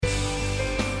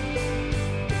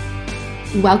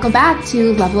Welcome back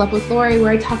to Level Up with Lori,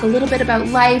 where I talk a little bit about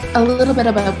life, a little bit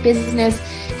about business,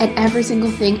 and every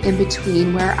single thing in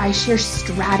between, where I share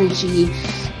strategy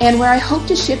and where I hope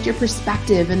to shift your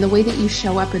perspective and the way that you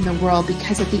show up in the world.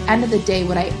 Because at the end of the day,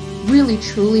 what I really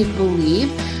truly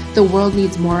believe the world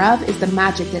needs more of is the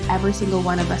magic that every single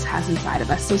one of us has inside of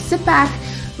us. So sit back,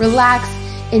 relax,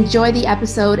 enjoy the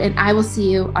episode, and I will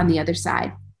see you on the other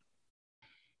side.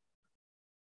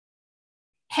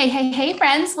 Hey,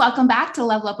 friends. Welcome back to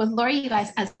Level Up with Lori. You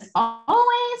guys, as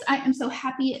always, I am so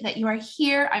happy that you are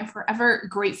here. I'm forever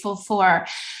grateful for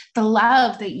the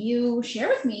love that you share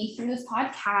with me through this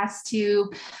podcast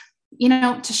to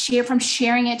share, from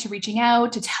sharing it to reaching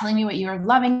out to telling me what you're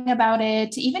loving about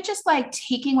it, to even just like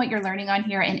taking what you're learning on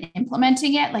here and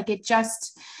implementing it. Like it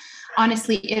just,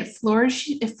 honestly, it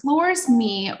floors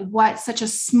me what such a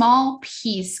small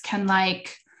piece can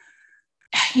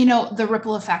the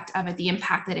ripple effect of it, the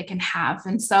impact that it can have.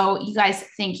 And so you guys,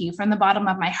 thank you from the bottom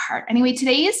of my heart. Anyway,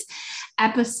 today's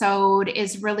episode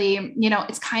is really,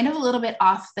 it's kind of a little bit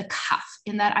off the cuff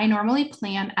in that I normally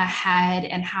plan ahead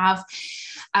and have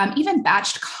even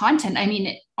batched content. I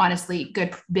mean, honestly,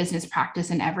 good business practice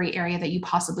in every area that you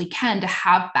possibly can to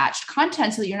have batched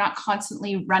content so that you're not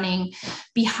constantly running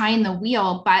behind the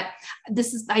wheel. But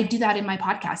I do that in my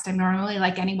podcast. I'm normally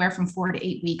like anywhere from 4 to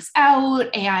 8 weeks out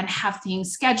and have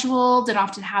things scheduled and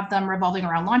often have them revolving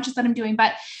around launches that I'm doing.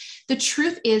 But the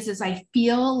truth is I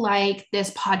feel like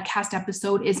this podcast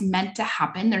episode is meant to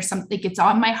happen. There's something, it's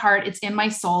on my heart. It's in my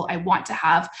soul. I want to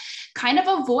have kind of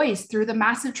a voice through the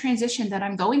massive transition that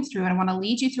I'm going through. And I want to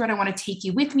lead you through it. I want to take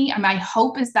you with me. And my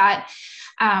hope is that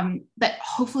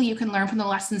hopefully you can learn from the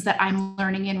lessons that I'm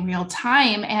learning in real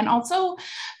time. And also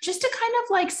just to kind of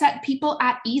like set people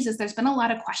at ease, as there's been a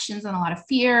lot of questions and a lot of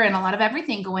fear and a lot of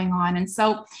everything going on. And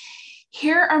so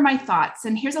here are my thoughts.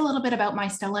 And here's a little bit about my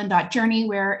Stella and Dot journey,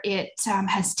 where it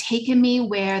has taken me,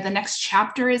 where the next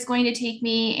chapter is going to take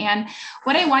me. And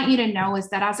what I want you to know is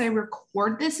that as I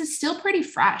record this, it's still pretty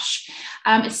fresh.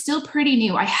 It's still pretty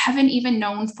new. I haven't even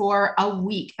known for a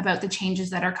week about the changes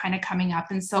that are kind of coming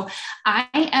up. And so I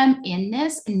am in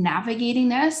this, navigating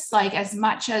this, like as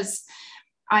much as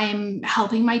I'm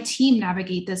helping my team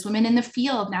navigate this, women in the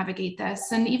field navigate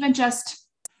this, and even just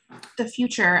the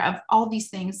future of all these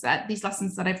things, these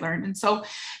lessons that I've learned. And so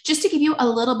just to give you a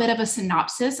little bit of a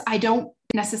synopsis, I don't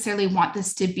necessarily want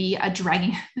this to be a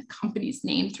dragging the company's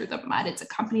name through the mud. It's a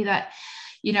company that,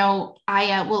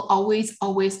 I will always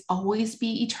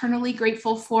be eternally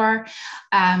grateful for.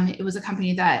 It was a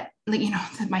company that,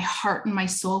 that my heart and my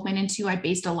soul went into. I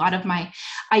based a lot of my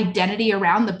identity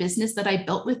around the business that I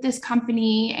built with this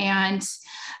company. And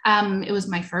it was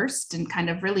my first and kind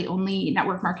of really only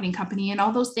network marketing company and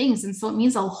all those things. And so it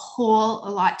means a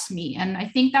lot to me. And I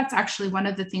think that's actually one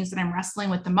of the things that I'm wrestling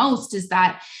with the most, is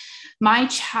that my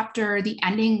chapter, the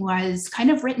ending, was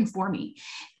kind of written for me,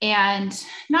 and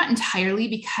not entirely,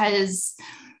 because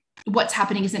what's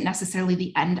happening isn't necessarily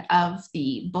the end of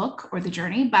the book or the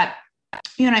journey, but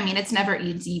you know what I mean? It's never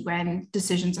easy when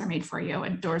decisions are made for you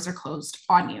and doors are closed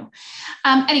on you.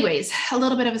 Anyways, a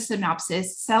little bit of a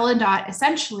synopsis. Stella and Dot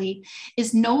essentially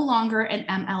is no longer an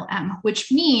MLM,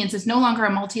 which means it's no longer a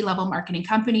multi-level marketing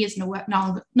company. It's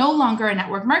no longer a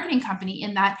network marketing company,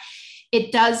 in that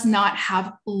it does not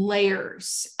have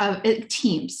layers of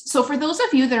teams. So for those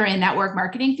of you that are in network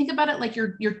marketing, think about it like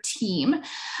your team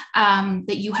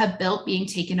that you have built being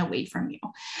taken away from you.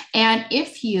 And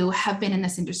if you have been in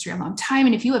this industry a long time,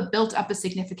 and if you have built up a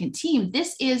significant team,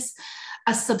 this is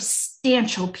a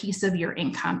substantial piece of your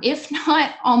income, if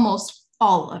not almost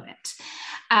all of it.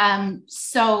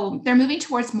 So they're moving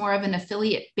towards more of an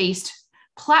affiliate-based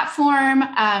platform.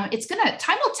 Time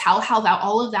will tell how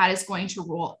all of that is going to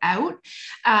roll out.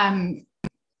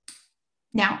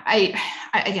 Now,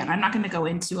 I'm not going to go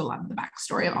into a lot of the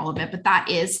backstory of all of it, but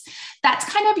that's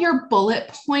kind of your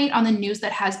bullet point on the news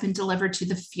that has been delivered to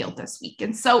the field this week.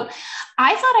 And so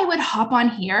I thought I would hop on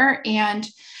here and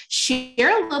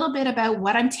share a little bit about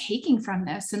what I'm taking from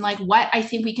this, and like what I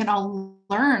think we can all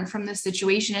learn from this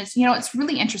situation. It's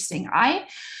really interesting. I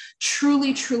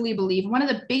truly believe one of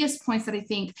the biggest points that I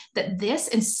think that this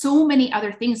and so many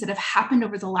other things that have happened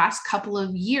over the last couple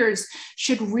of years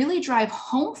should really drive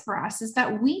home for us is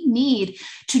that we need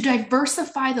to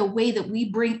diversify the way that we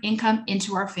bring income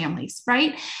into our families,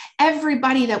 right?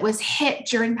 Everybody that was hit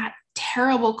during that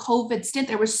terrible COVID stint,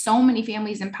 there were so many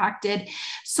families impacted,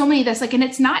 so many of this, and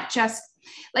it's not just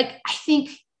I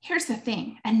think here's the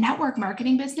thing, a network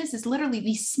marketing business is literally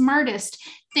the smartest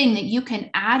thing that you can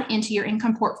add into your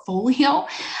income portfolio,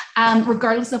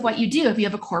 regardless of what you do. If you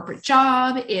have a corporate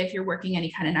job, if you're working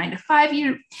any kind of 9 to 5,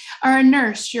 you are a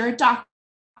nurse, you're a doctor,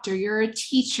 you're a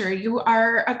teacher, you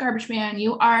are a garbage man,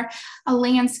 you are a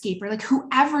landscaper, like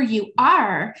whoever you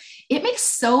are, it makes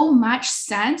so much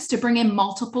sense to bring in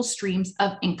multiple streams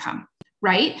of income,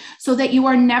 right? So that you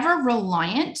are never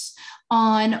reliant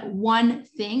on one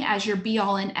thing as your be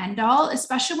all and end all,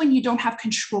 especially when you don't have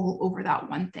control over that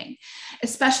one thing,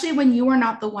 especially when you are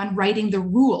not the one writing the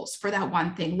rules for that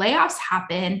one thing. Layoffs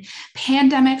happen,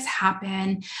 pandemics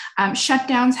happen,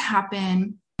 shutdowns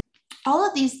happen. All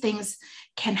of these things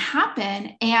can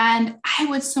happen. And I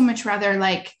would so much rather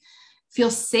like feel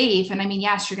safe. And I mean,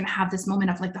 yes, you're going to have this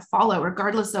moment of like the fallout,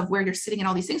 regardless of where you're sitting and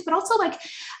all these things, but also like,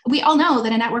 we all know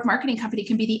that a network marketing company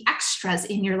can be the extras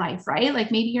in your life, right?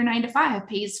 Like maybe your 9 to 5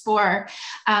 pays for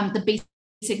the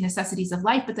basic necessities of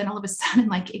life, but then all of a sudden,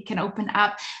 like it can open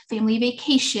up family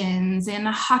vacations and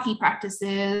hockey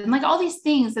practices and like all these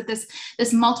things that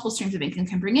this multiple streams of income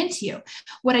can bring into you.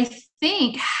 What I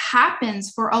think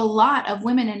happens for a lot of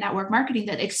women in network marketing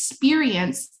that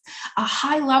experience a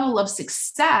high level of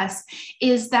success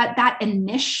is that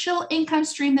initial income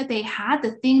stream that they had,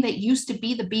 the thing that used to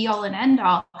be the be all and end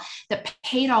all that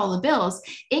paid all the bills,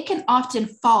 it can often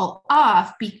fall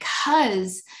off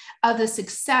because of the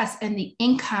success and the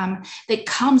income that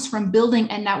comes from building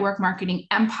a network marketing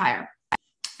empire.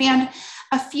 And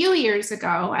a few years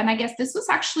ago, and I guess this was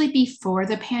actually before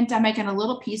the pandemic, and a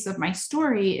little piece of my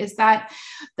story is that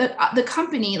the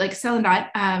company, like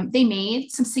Celendot, they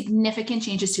made some significant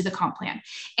changes to the comp plan.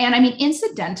 And I mean,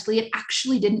 incidentally, it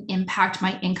actually didn't impact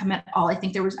my income at all.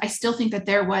 I still think that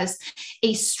there was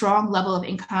a strong level of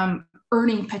income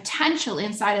earning potential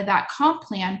inside of that comp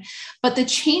plan, but the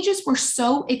changes were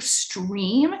so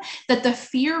extreme that the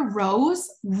fear rose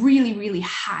really, really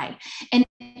high. And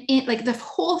like the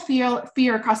whole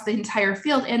fear across the entire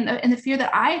field and the fear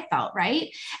that I felt, right?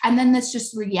 And then this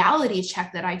just reality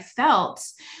check that I felt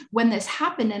when this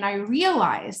happened. And I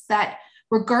realized that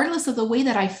regardless of the way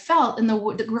that I felt and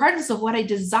regardless of what I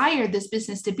desired this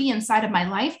business to be inside of my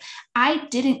life, I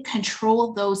didn't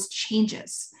control those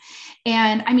changes.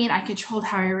 And I mean, I controlled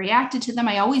how I reacted to them.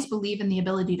 I always believe in the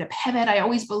ability to pivot. I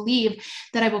always believe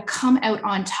that I will come out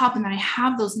on top and that I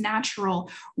have those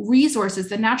natural resources,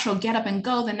 the natural get up and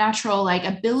go, the natural like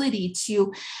ability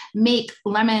to make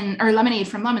lemonade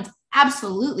from lemons.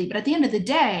 Absolutely. But at the end of the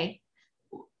day,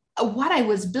 what I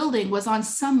was building was on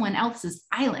someone else's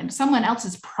island, someone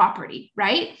else's property,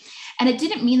 right? And it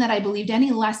didn't mean that I believed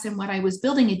any less in what I was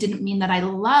building. It didn't mean that I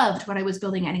loved what I was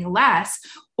building any less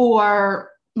or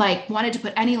like wanted to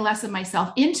put any less of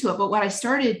myself into it. But what I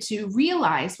started to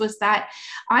realize was that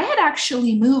I had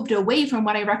actually moved away from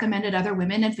what I recommended other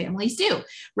women and families do,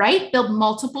 right? Build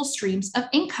multiple streams of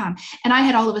income. And I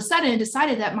had all of a sudden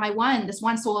decided that this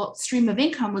one sole stream of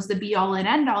income was the be all and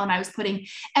end all. And I was putting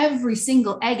every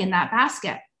single egg in that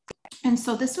basket. And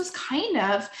so this was kind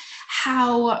of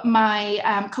how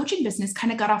my coaching business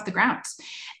kind of got off the ground.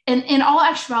 And in all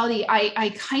actuality,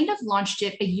 I kind of launched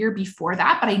it a year before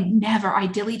that, but I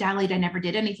dilly-dallied, I never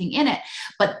did anything in it.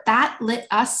 But that lit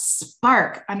a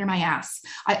spark under my ass.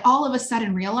 I all of a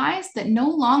sudden realized that no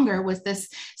longer was this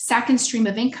second stream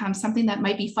of income something that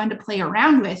might be fun to play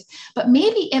around with, but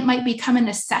maybe it might become a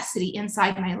necessity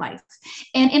inside my life.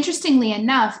 And interestingly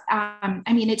enough,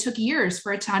 I mean, it took years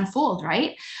for it to unfold,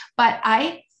 right? But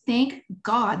I thank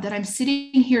God that I'm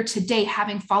sitting here today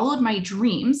having followed my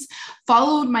dreams,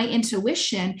 followed my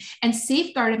intuition, and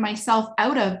safeguarded myself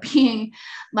out of being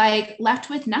like left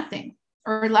with nothing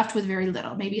or left with very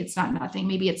little. Maybe it's not nothing.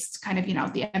 Maybe it's kind of,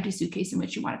 the empty suitcase in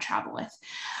which you want to travel with.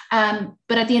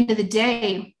 But at the end of the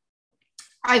day,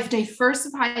 I've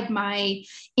diversified my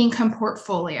income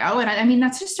portfolio. And I mean,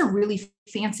 that's just a really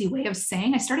fancy way of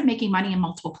saying I started making money in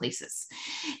multiple places.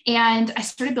 And I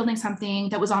started building something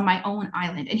that was on my own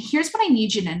island. And here's what I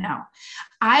need you to know.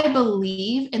 I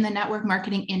believe in the network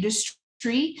marketing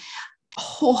industry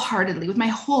wholeheartedly, with my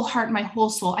whole heart and my whole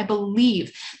soul. I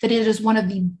believe that it is one of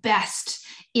the best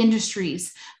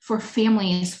industries for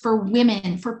families, for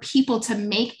women, for people to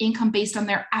make income based on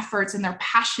their efforts and their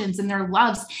passions and their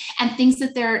loves and things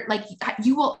that they're like,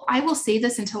 I will say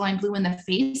this until I'm blue in the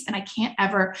face. And I can't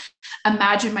ever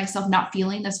imagine myself not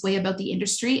feeling this way about the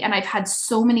industry. And I've had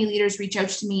so many leaders reach out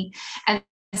to me and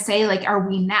say, like, are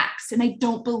we next? And I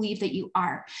don't believe that you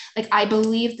are. Like, I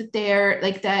believe that they're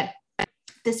like that.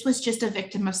 This was just a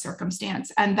victim of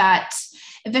circumstance, and that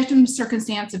a victim of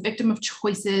circumstance, a victim of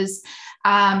choices,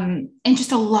 and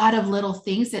just a lot of little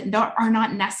things that are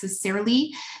not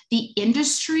necessarily the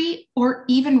industry or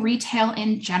even retail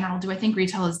in general. Do I think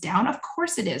retail is down? Of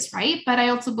course it is, right? But I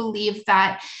also believe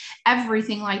that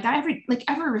everything like that,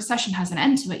 every recession has an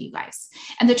end to it, you guys.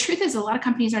 And the truth is, a lot of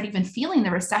companies aren't even feeling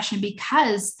the recession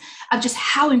because of just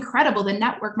how incredible the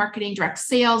network marketing, direct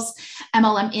sales,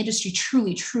 MLM industry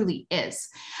truly, truly is.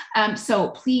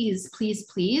 So please, please,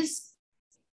 please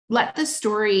let the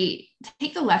story,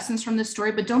 take the lessons from the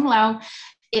story, but don't allow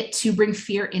it to bring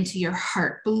fear into your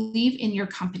heart. Believe in your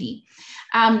company.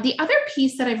 The other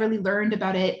piece that I've really learned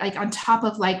about it, like on top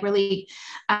of like really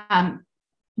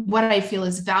what I feel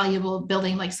is valuable,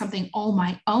 building like something all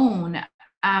my own.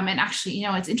 And actually, you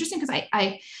know, it's interesting because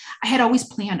I had always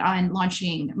planned on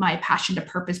launching my Passion to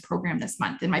Purpose program this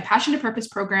month. And my Passion to Purpose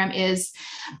program is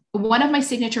one of my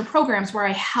signature programs where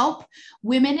I help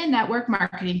women in network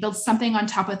marketing build something on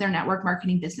top of their network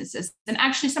marketing businesses. And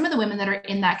actually, some of the women that are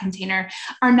in that container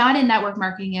are not in network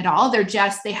marketing at all.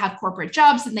 They have corporate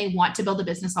jobs and they want to build a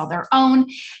business all their own.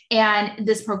 And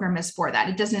this program is for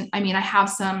that.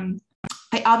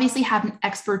 I obviously have an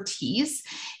expertise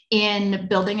in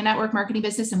building a network marketing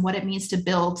business and what it means to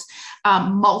build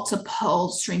multiple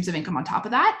streams of income on top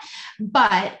of that.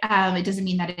 But it doesn't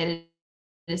mean that it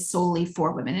is solely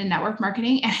for women in network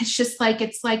marketing. And it's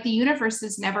like the universe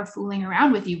is never fooling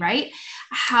around with you, right?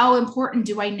 How important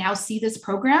do I now see this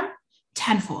program?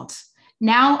 Tenfold.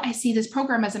 Now I see this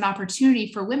program as an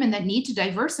opportunity for women that need to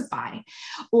diversify,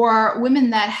 or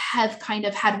women that have kind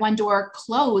of had one door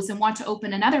close and want to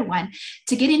open another one,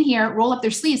 to get in here, roll up their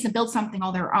sleeves and build something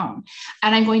all their own.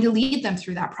 And I'm going to lead them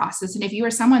through that process. And if you are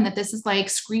someone that this is like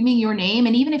screaming your name,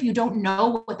 and even if you don't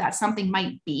know what that something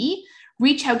might be,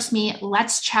 reach out to me.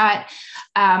 Let's chat.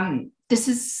 This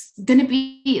is going to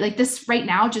be like, this right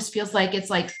now just feels like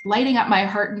it's like lighting up my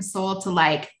heart and soul to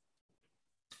like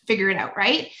figure it out,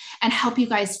 right? And help you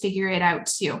guys figure it out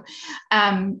too.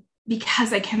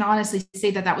 Because I can honestly say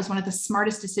that was one of the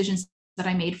smartest decisions that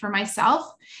I made for myself,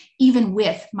 even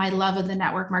with my love of the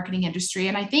network marketing industry.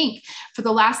 And I think for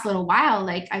the last little while,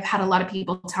 like I've had a lot of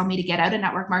people tell me to get out of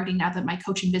network marketing now that my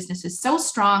coaching business is so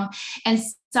strong and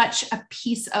such a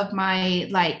piece of my,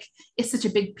 like, it's such a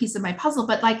big piece of my puzzle.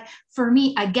 But like for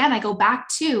me, again, I go back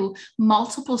to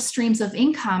multiple streams of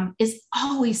income is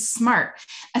always smart,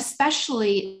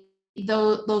 especially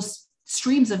those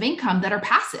streams of income that are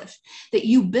passive, that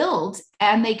you build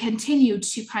and they continue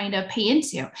to kind of pay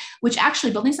into, which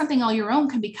actually building something all your own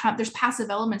can become, there's passive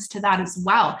elements to that as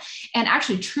well. And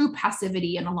actually true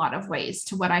passivity in a lot of ways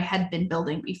to what I had been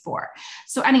building before.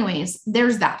 So anyways,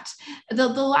 there's that. The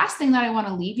last thing that I want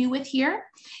to leave you with here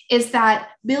is that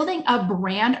building a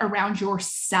brand around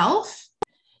yourself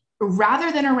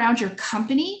rather than around your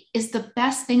company is the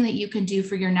best thing that you can do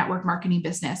for your network marketing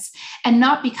business. And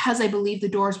not because I believe the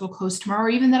doors will close tomorrow, or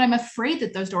even that I'm afraid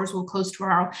that those doors will close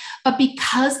tomorrow, but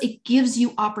because it gives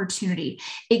you opportunity.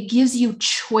 It gives you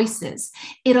choices.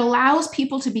 It allows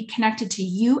people to be connected to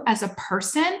you as a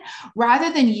person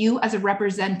rather than you as a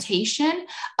representation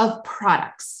of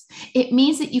products. It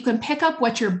means that you can pick up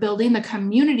what you're building, the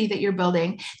community that you're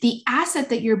building, the asset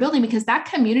that you're building, because that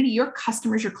community, your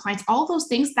customers, your clients, all those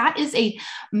things, that is a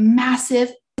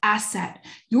massive asset.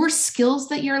 Your skills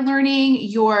that you're learning,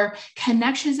 your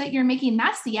connections that you're making,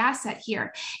 that's the asset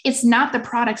here. It's not the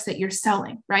products that you're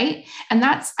selling, right? And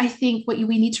that's, I think, what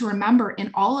we need to remember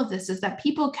in all of this is that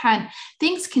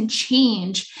things can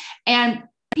change and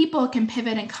people can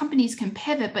pivot and companies can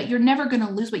pivot, but you're never going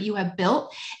to lose what you have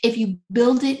built if you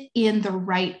build it in the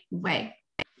right way.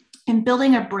 And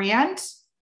building a brand,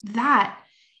 that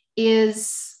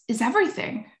is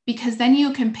everything, because then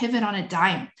you can pivot on a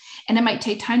dime. And it might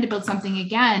take time to build something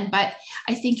again, but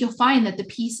I think you'll find that the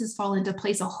pieces fall into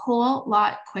place a whole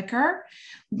lot quicker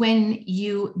when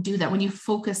you do that, when you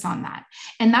focus on that.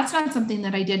 And that's not something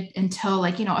that I did until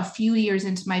a few years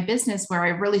into my business, where I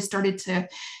really started to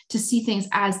see things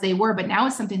as they were. But now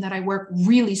it's something that I work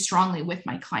really strongly with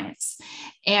my clients.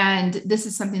 And this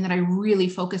is something that I really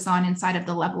focus on inside of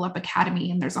the Level Up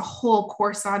Academy. And there's a whole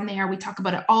course on there. We talk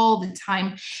about it all the time.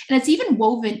 And it's even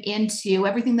woven into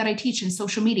everything that I teach in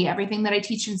social media, everything that I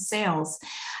teach in sales,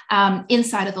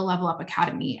 inside of the Level Up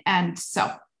Academy. And so,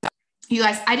 you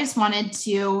guys, I just wanted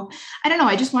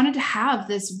to have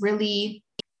this really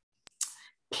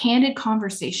candid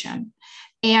conversation.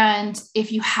 And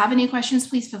if you have any questions,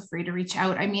 please feel free to reach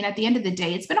out. I mean, at the end of the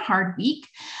day, it's been a hard week.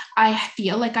 I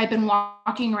feel like I've been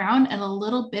walking around in a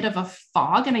little bit of a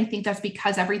fog. And I think that's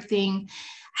because everything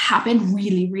happened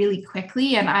really, really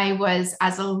quickly. And I was,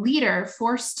 as a leader,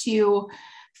 forced to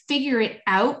figure it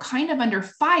out kind of under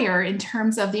fire in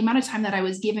terms of the amount of time that I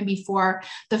was given before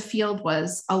the field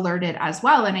was alerted as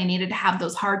well. And I needed to have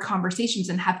those hard conversations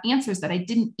and have answers that I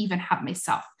didn't even have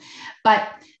myself. But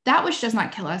that which does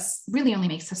not kill us really only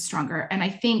makes us stronger. And I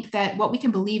think that what we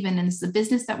can believe in is the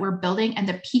business that we're building and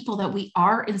the people that we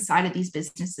are inside of these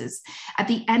businesses. At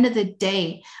the end of the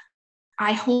day,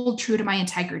 I hold true to my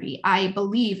integrity. I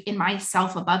believe in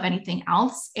myself above anything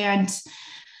else. And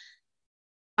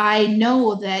I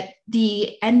know that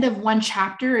the end of one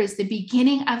chapter is the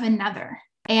beginning of another.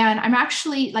 And I'm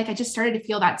actually I just started to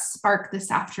feel that spark this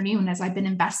afternoon as I've been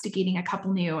investigating a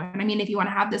couple new. And I mean, if you want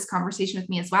to have this conversation with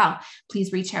me as well,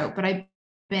 please reach out. But I've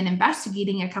been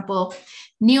investigating a couple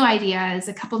new ideas,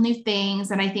 a couple new things.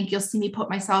 And I think you'll see me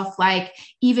put myself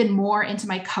even more into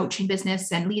my coaching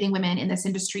business and leading women in this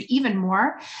industry even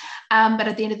more. But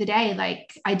at the end of the day,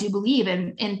 I do believe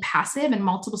in passive and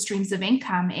multiple streams of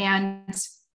income. And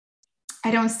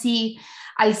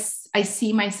I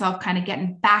see myself kind of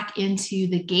getting back into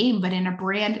the game, but in a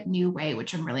brand new way,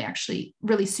 which I'm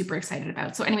really super excited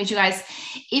about. So anyways, you guys,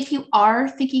 if you are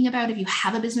thinking about, if you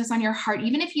have a business on your heart,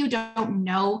 even if you don't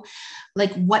know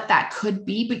what that could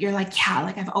be, but you're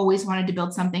I've always wanted to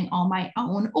build something on my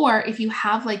own. Or if you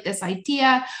have this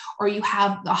idea, or you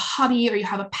have a hobby, or you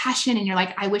have a passion and you're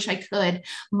I wish I could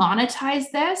monetize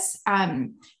this,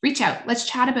 reach out. Let's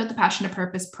chat about the Passion to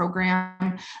Purpose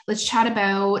program. Let's chat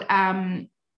about,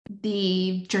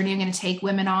 the journey I'm going to take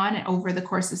women on over the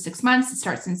course of 6 months. It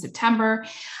starts in September,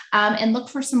 and look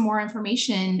for some more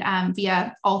information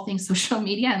via all things social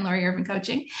media and Laurie Irvin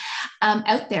Coaching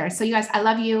out there. So you guys, I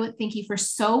love you. Thank you for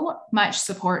so much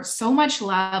support, so much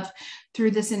love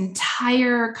through this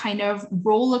entire kind of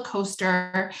roller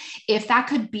coaster. If that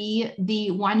could be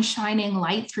the one shining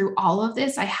light through all of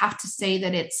this, I have to say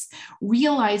that it's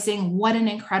realizing what an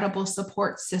incredible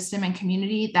support system and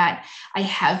community that I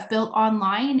have built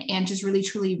online, and just really,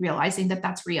 truly realizing that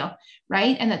that's real,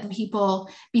 right? And that the people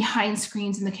behind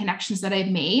screens and the connections that I've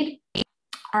made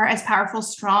are as powerful,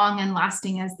 strong, and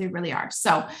lasting as they really are.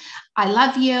 So I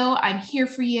love you. I'm here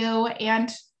for you.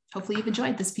 And hopefully you've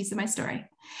enjoyed this piece of my story.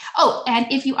 Oh, and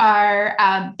if you are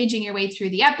binging your way through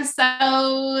the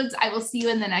episodes, I will see you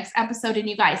in the next episode. And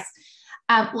you guys,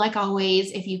 like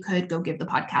always, if you could go give the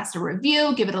podcast a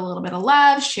review, give it a little bit of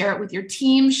love, share it with your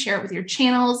team, share it with your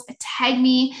channels, tag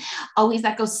me. Always,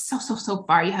 that goes so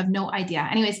far. You have no idea.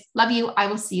 Anyways, love you. I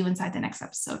will see you inside the next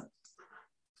episode.